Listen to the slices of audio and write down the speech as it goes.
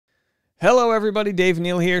Hello, everybody. Dave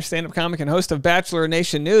Neal here, stand-up comic and host of Bachelor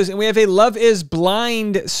Nation News. And we have a Love is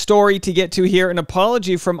Blind story to get to here. An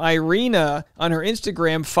apology from Irina on her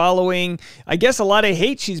Instagram following, I guess, a lot of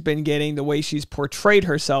hate she's been getting the way she's portrayed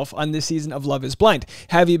herself on this season of Love is Blind.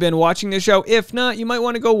 Have you been watching the show? If not, you might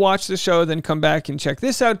want to go watch the show, then come back and check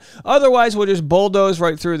this out. Otherwise, we'll just bulldoze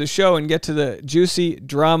right through the show and get to the juicy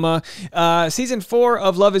drama. Season 4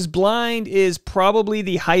 of Love is Blind is probably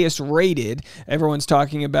the highest rated. Everyone's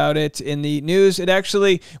talking about it in the news. It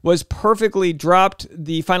actually was perfectly dropped,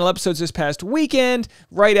 the final episodes this past weekend,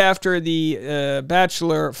 right after the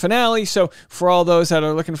Bachelor finale. So for all those that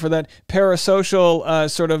are looking for that parasocial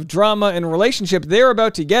sort of drama and relationship, they're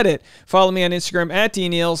about to get it. Follow me on Instagram at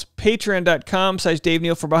DNeals, patreon.com/Dave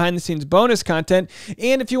Neal for behind the scenes bonus content.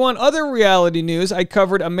 And if you want other reality news, I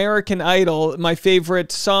covered American Idol, my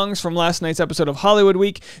favorite songs from last night's episode of Hollywood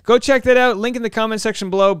Week. Go check that out. Link in the comment section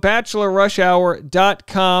below,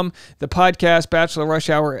 bachelorrushhour.com. The podcast, Bachelor Rush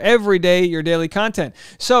Hour, every day, your daily content.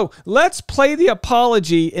 So let's play the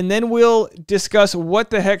apology, and then we'll discuss what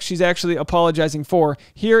the heck she's actually apologizing for.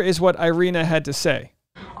 Here is what Irina had to say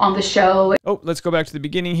on the show. Oh, let's go back to the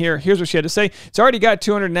beginning here. Here's what she had to say. It's already got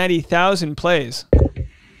 290,000 plays.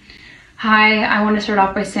 Hi, I want to start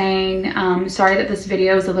off by saying sorry that this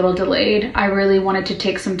video is a little delayed. I really wanted to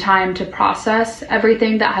take some time to process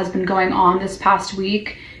everything that has been going on this past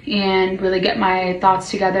week and really get my thoughts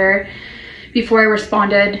together before I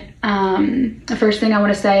responded. The first thing I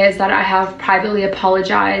want to say is that I have privately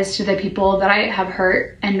apologized to the people that I have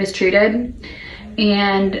hurt and mistreated.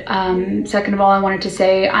 And second of all, I wanted to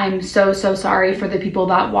say I'm so sorry for the people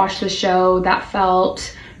that watched the show that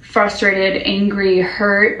felt frustrated, angry,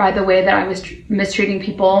 hurt by the way that I was mistreating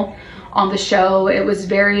people on the show. It was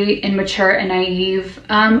very immature and naive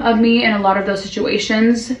of me in a lot of those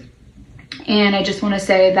situations. And I just want to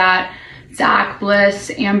say that Zach,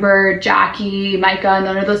 Bliss, Amber, Jackie, Micah,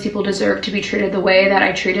 none of those people deserve to be treated the way that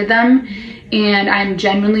I treated them. And I'm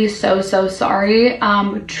genuinely so sorry.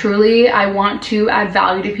 Truly, I want to add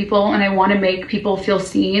value to people and I want to make people feel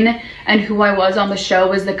seen. And who I was on the show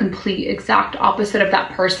was the complete exact opposite of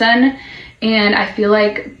that person. And I feel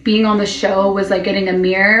like being on the show was like getting a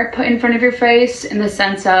mirror put in front of your face, in the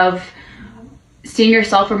sense of seeing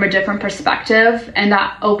yourself from a different perspective, and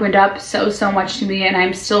that opened up so much to me, and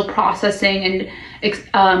I'm still processing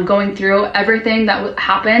and going through everything that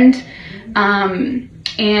happened.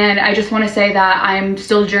 And I just want to say that I'm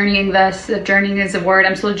still journeying this. If journeying is a word,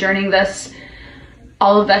 I'm still journeying this,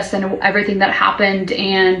 all of this and everything that happened,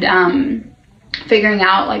 and figuring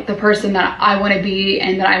out like the person that I want to be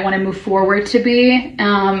and that I want to move forward to be.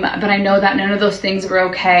 But I know that none of those things were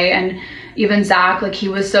okay. And even Zach, like, he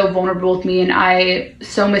was so vulnerable with me and I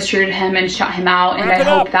so mistreated him and shut him out. And I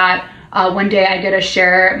hope that one day I get to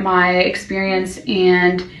share my experience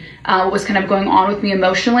and what was kind of going on with me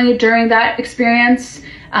emotionally during that experience.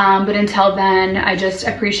 But until then, I just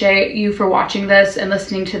appreciate you for watching this and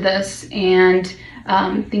listening to this, and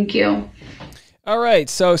thank you. All right,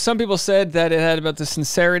 so some people said that it had about the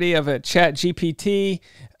sincerity of a chat GPT,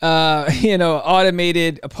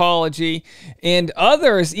 automated apology, and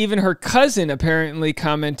others, even her cousin apparently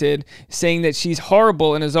commented saying that she's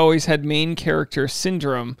horrible and has always had main character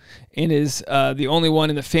syndrome and is the only one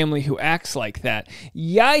in the family who acts like that.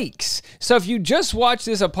 Yikes. So if you just watch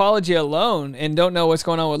this apology alone and don't know what's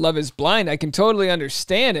going on with Love is Blind, I can totally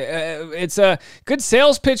understand it. It's a good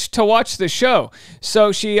sales pitch to watch the show.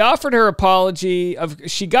 So she offered her apology.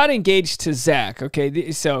 She got engaged to Zach.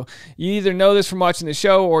 Okay, so you either know this from watching the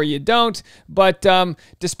show or you don't. But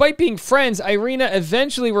despite being friends, Irina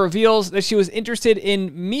eventually reveals that she was interested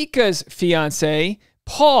in Mika's fiance,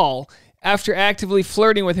 Paul, after actively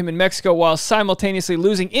flirting with him in Mexico while simultaneously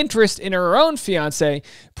losing interest in her own fiance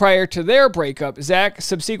prior to their breakup. Zach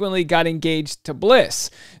subsequently got engaged to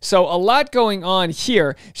Bliss. So a lot going on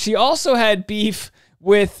here. She also had beef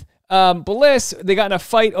with Bliss. They got in a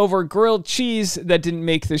fight over grilled cheese that didn't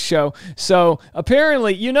make the show. So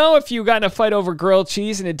apparently, if you got in a fight over grilled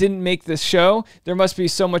cheese and it didn't make the show, there must be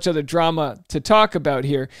so much other drama to talk about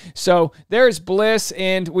here. So there's Bliss,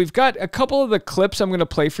 and we've got a couple of the clips I'm going to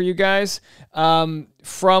play for you guys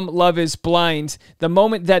from Love is Blind, the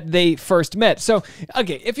moment that they first met. So,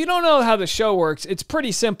 okay, if you don't know how the show works, it's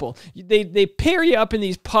pretty simple. They pair you up in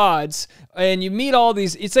these pods, and you meet all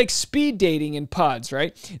these, it's like speed dating in pods,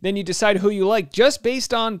 right? Then you decide who you like just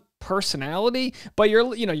based on personality, but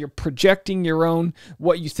you're projecting your own,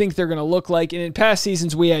 what you think they're going to look like. And in past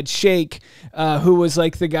seasons, we had Shake, who was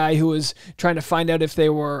like the guy who was trying to find out if they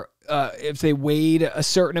were if they weighed a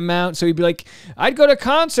certain amount. So he'd be like, I'd go to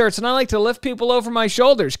concerts and I like to lift people over my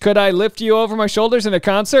shoulders. Could I lift you over my shoulders in a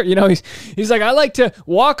concert? You know, he's like, I like to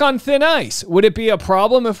walk on thin ice. Would it be a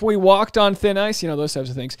problem if we walked on thin ice? You know, those types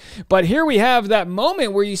of things. But here we have that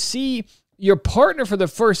moment where you see your partner for the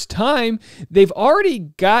first time. They've already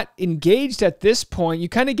got engaged at this point. You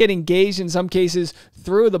kind of get engaged in some cases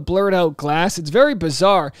through the blurred out glass. It's very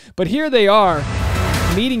bizarre, but here they are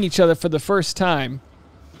meeting each other for the first time.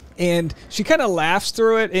 And she kind of laughs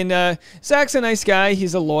through it. And Zach's a nice guy.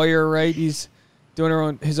 He's a lawyer, right? He's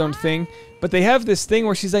doing his own thing. But they have this thing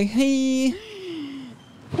where she's like, hey,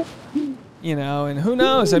 you know, and who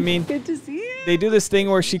knows? I mean, good to see you. They do this thing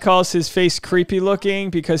where she calls his face creepy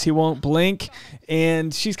looking because he won't blink.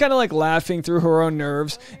 And she's kind of like laughing through her own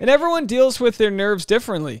nerves. And everyone deals with their nerves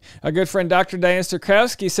differently. A good friend, Dr. Diane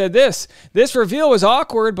Starkowski, said this reveal was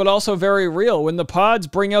awkward, but also very real. When the pods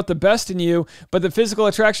bring out the best in you, but the physical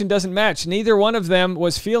attraction doesn't match. Neither one of them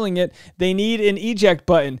was feeling it. They need an eject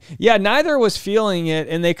button. Yeah, neither was feeling it.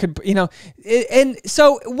 And they could, you know, and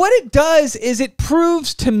so what it does is it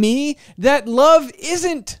proves to me that love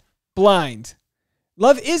isn't blind.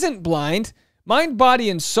 Love isn't blind. Mind, body,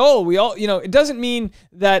 and soul. We all, you know, it doesn't mean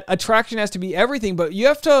that attraction has to be everything, but you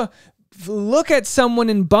have to look at someone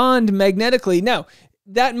and bond magnetically. Now,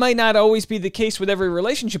 that might not always be the case with every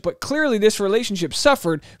relationship, but clearly this relationship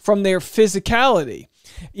suffered from their physicality.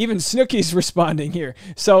 Even Snooki's responding here.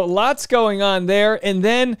 So lots going on there. And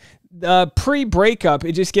then pre-breakup,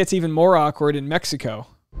 it just gets even more awkward in Mexico.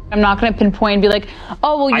 I'm not going to pinpoint and be like,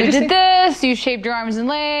 oh, well, you did this, you shaved your arms and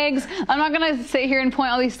legs. I'm not going to sit here and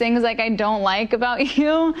point all these things like I don't like about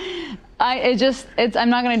you. I'm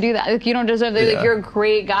not going to do that. Like, you don't deserve that. Yeah. Like, you're a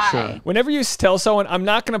great guy. Sure. Whenever you tell someone, I'm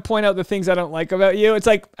not going to point out the things I don't like about you, it's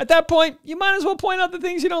like, at that point, you might as well point out the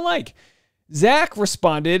things you don't like. Zach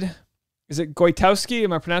responded, is it Goitowski?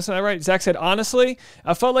 Am I pronouncing that right? Zach said, honestly,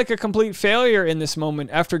 I felt like a complete failure in this moment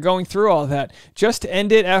after going through all that, just to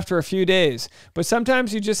end it after a few days. But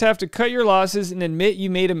sometimes you just have to cut your losses and admit you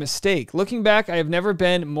made a mistake. Looking back, I have never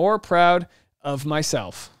been more proud of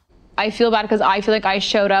myself. I feel bad because I feel like I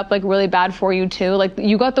showed up like really bad for you too. Like,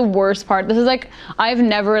 you got the worst part. This is like, I've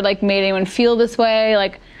never like made anyone feel this way.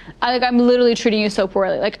 Like, I'm literally treating you so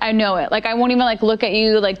poorly. Like, I know it. Like, I won't even like look at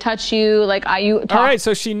you, like touch you. Like, you talk. All right,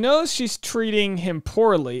 so she knows she's treating him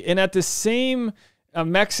poorly, and at the same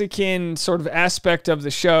Mexican sort of aspect of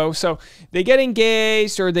the show, so they get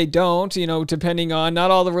engaged or they don't, you know, depending on, not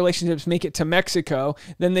all the relationships make it to Mexico.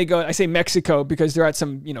 Then they go, I say Mexico because they're at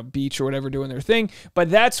some, you know, beach or whatever doing their thing, but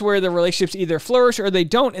that's where the relationships either flourish or they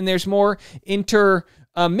don't, and there's more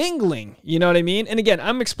mingling, you know what I mean? And again,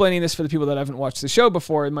 I'm explaining this for the people that haven't watched the show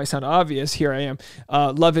before. It might sound obvious. Here I am.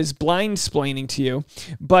 Love is blind-splaining to you.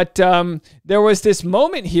 But there was this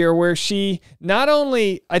moment here where she not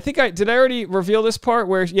only, did I already reveal this part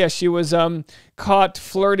where, yeah, she was caught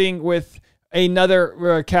flirting with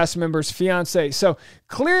another cast member's fiance. So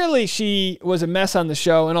clearly she was a mess on the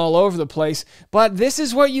show and all over the place. But this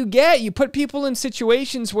is what you get. You put people in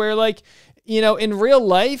situations where, like, you know, in real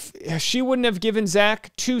life, she wouldn't have given Zach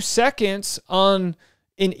 2 seconds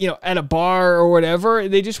at a bar or whatever.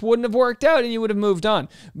 They just wouldn't have worked out and you would have moved on.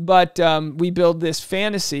 But we build this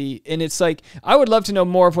fantasy, and it's like, I would love to know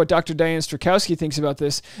more of what Dr. Diane Strakowski thinks about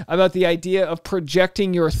this, about the idea of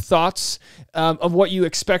projecting your thoughts of what you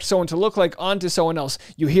expect someone to look like onto someone else.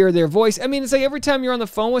 You hear their voice. I mean, it's like every time you're on the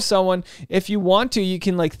phone with someone, if you want to, you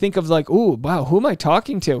can like think of like, ooh, wow, who am I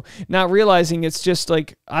talking to? Not realizing it's just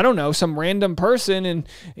like, I don't know, some random person,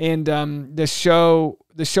 and the show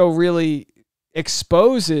really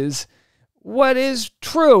exposes what is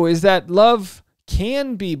true, is that love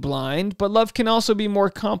can be blind, but love can also be more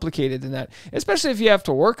complicated than that, especially if you have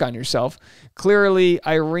to work on yourself. Clearly,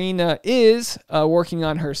 Irina is working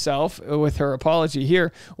on herself with her apology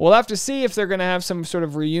here. We'll have to see if they're going to have some sort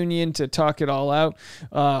of reunion to talk it all out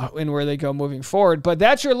and where they go moving forward. But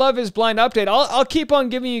that's your Love is Blind update. I'll keep on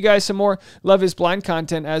giving you guys some more Love is Blind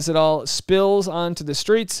content as it all spills onto the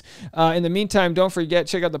streets. In the meantime, don't forget,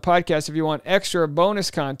 check out the podcast if you want extra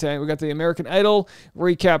bonus content. We got the American Idol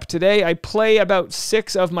recap today. I play about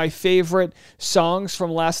 6 of my favorite songs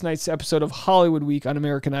from last night's episode of Hollywood Week on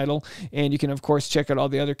American Idol. And you can, of course, check out all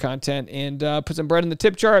the other content and put some bread in the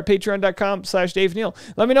tip jar at patreon.com/Dave Neal.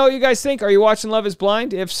 Let me know what you guys think. Are you watching Love is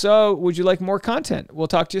Blind? If so, would you like more content? We'll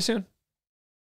talk to you soon.